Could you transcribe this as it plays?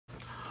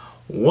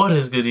What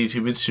is good,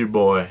 YouTube? It's your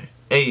boy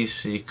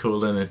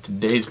Ackoolin. In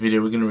today's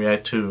video, we're gonna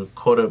react to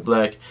Kodak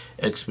Black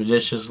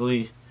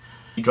Expeditiously.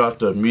 He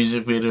dropped a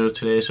music video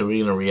today, so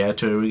we're gonna react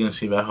to it. We're gonna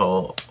see if that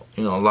whole,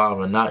 live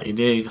or not, you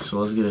dig? So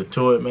let's get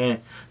into it,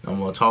 man. No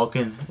more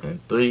talking. In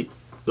 3,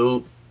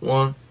 2,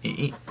 1,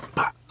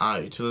 pop.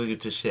 Alright, just look at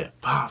this shit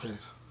popping.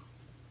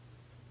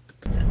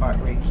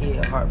 Heartbreak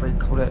Kid, Heartbreak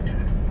Kodak,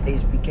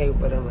 HBK,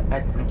 whatever,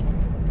 Ackoolin.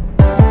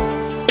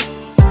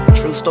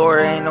 True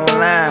story, ain't no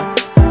line.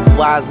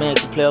 Wise man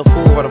can play a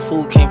fool, but a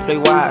fool can't play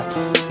wise.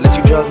 Unless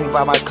you judge me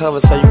by my cover,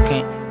 so you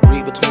can't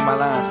read between my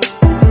lines.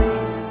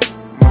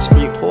 I'm a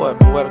street poet,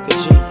 poetical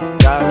G.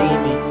 Y'all need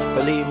me,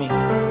 believe me.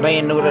 They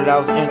ain't know that I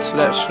was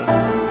intellectual,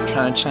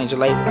 trying to change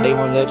your life, but they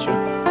won't let you.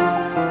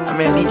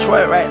 I'm in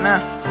Detroit right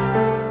now.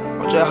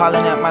 I'm just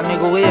hollering at my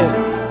nigga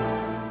Will.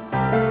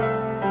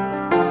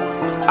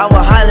 I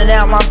was hollering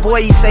at my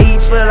boy, he say he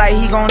feel like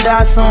he gon'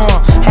 die soon.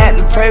 Had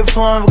to pray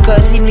for him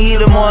because he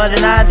needed more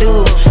than I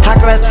do. How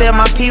can I tell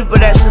my people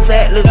that's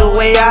exactly the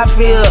way I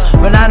feel?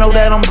 But I know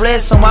that I'm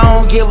blessed, so I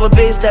don't give a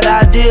bitch that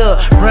I deal.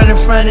 Running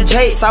from the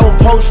Jakes, I was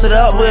posted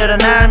up with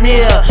a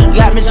 9mm.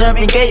 Got me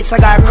jumping gates,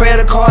 I got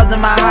credit cards in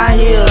my high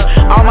heels.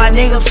 All my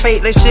niggas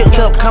fake, they shit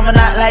kept coming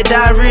out like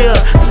diarrhea.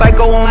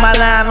 Psycho on my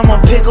line, I'ma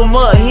pick him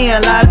up, he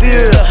in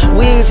Liberia.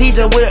 Wigs, he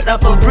just whipped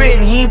up a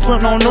brick and he ain't put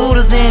no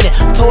noodles in it.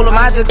 Told him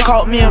I just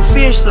caught me a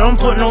fish, so don't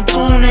put no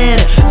tune in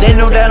it. They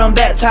know that I'm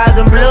baptized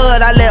in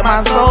blood, I let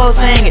my soul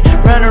sing it.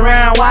 Run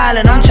around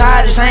wildin', I'm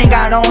childish, I ain't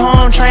got no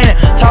home training.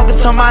 Talking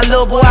to my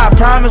little boy, I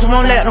promise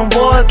won't let them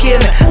boys kill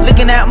me.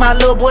 Looking at my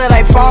little boy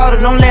like father,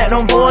 don't let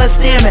them boys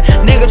steal me.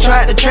 Nigga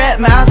tried to trap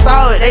me, I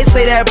saw it, they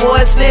say that boy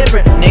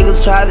slippery.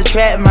 Niggas tried to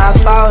trap me, I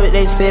saw it,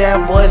 they say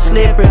that boy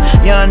slippery.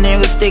 Young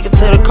niggas sticking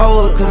to the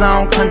code, cause I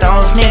don't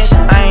condone snitching.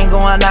 I ain't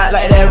going out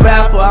like that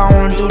rapper, I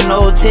don't do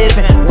no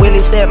tipping.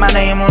 Willie said my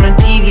name on the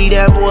TV,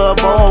 that boy a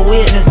bold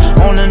witness.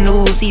 On the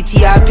news,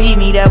 CTIP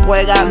me, that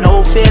boy got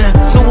no feeling.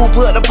 Super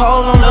put the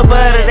pole on the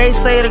butter, they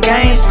say the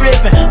game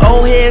stripping.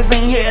 Old heads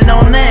ain't hitting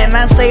on nothing,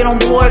 I say them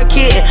boys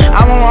kidding.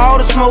 I want all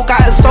the smoke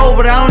out the stove,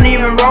 but I don't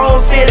even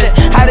roll feelings.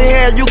 How the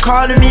hell you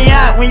calling me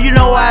out when you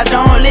know I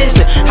don't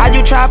listen? How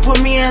you try to put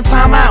me in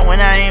time out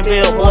when I ain't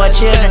billboard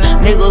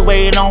chillin'? Niggas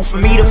waiting on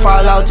for me to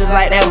fall off just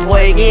like that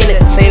boy get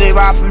it. Say they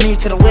ride for me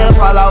till the wheel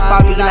fall off,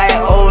 I be like,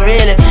 oh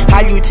really?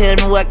 How you tell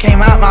me what came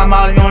out my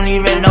mouth, you don't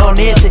even know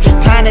this?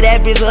 Time to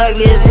that bitch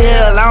ugly as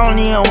hell, I don't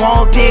even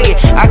want pig it.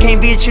 I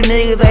can't beat you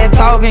niggas that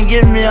talking,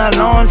 give me a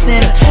long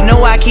sentence.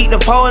 Know I keep the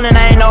pole and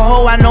I ain't no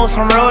hoe, I know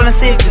some rolling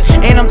sisters.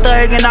 And I'm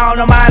thugging all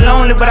of my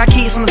lonely, but I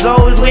keep some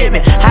Zoes with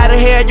me. How the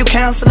hell you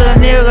cancel a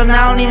nigga and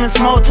I don't even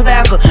smoke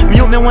tobacco?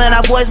 Mute me when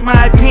I voice my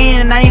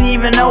opinion and I ain't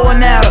even know what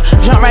matter.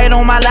 Jump right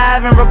on my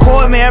live and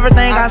record me,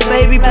 everything I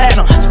say be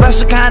platinum.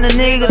 Special kind of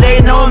nigga,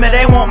 they know me,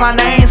 they want my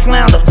name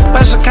slandered.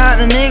 Special kind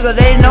of nigga,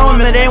 they know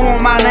me, they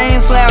want my name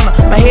slandered.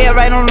 My head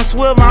right on the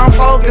swivel, I'm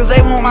focused,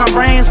 they want my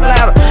brain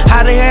splatter.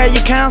 How the hell you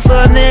cancel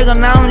a nigga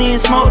and I don't even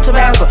smoke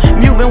tobacco?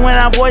 Mute me when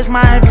I voice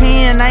my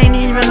opinion, I ain't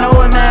even know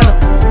what matter.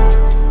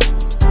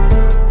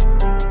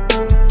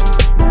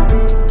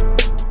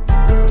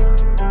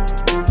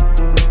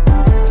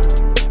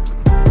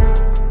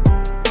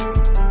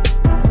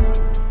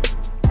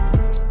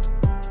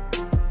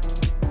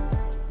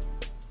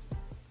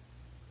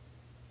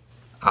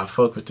 I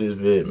fuck with this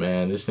bit,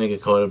 man. This nigga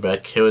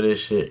Kodak killed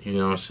this shit, you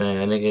know what I'm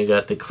saying? That nigga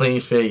got the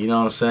clean fit, you know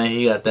what I'm saying?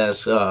 He got that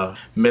 $1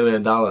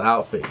 million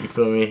outfit, you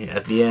feel me?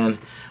 At the end,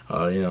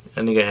 that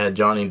nigga had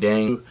Johnny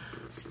Dang.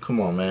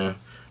 Come on, man.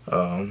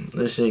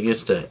 This shit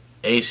gets the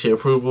AC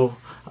approval.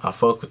 I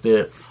fuck with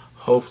it.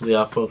 Hopefully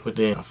I fuck with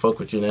it. I'll fuck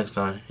with you next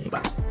time.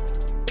 Bye.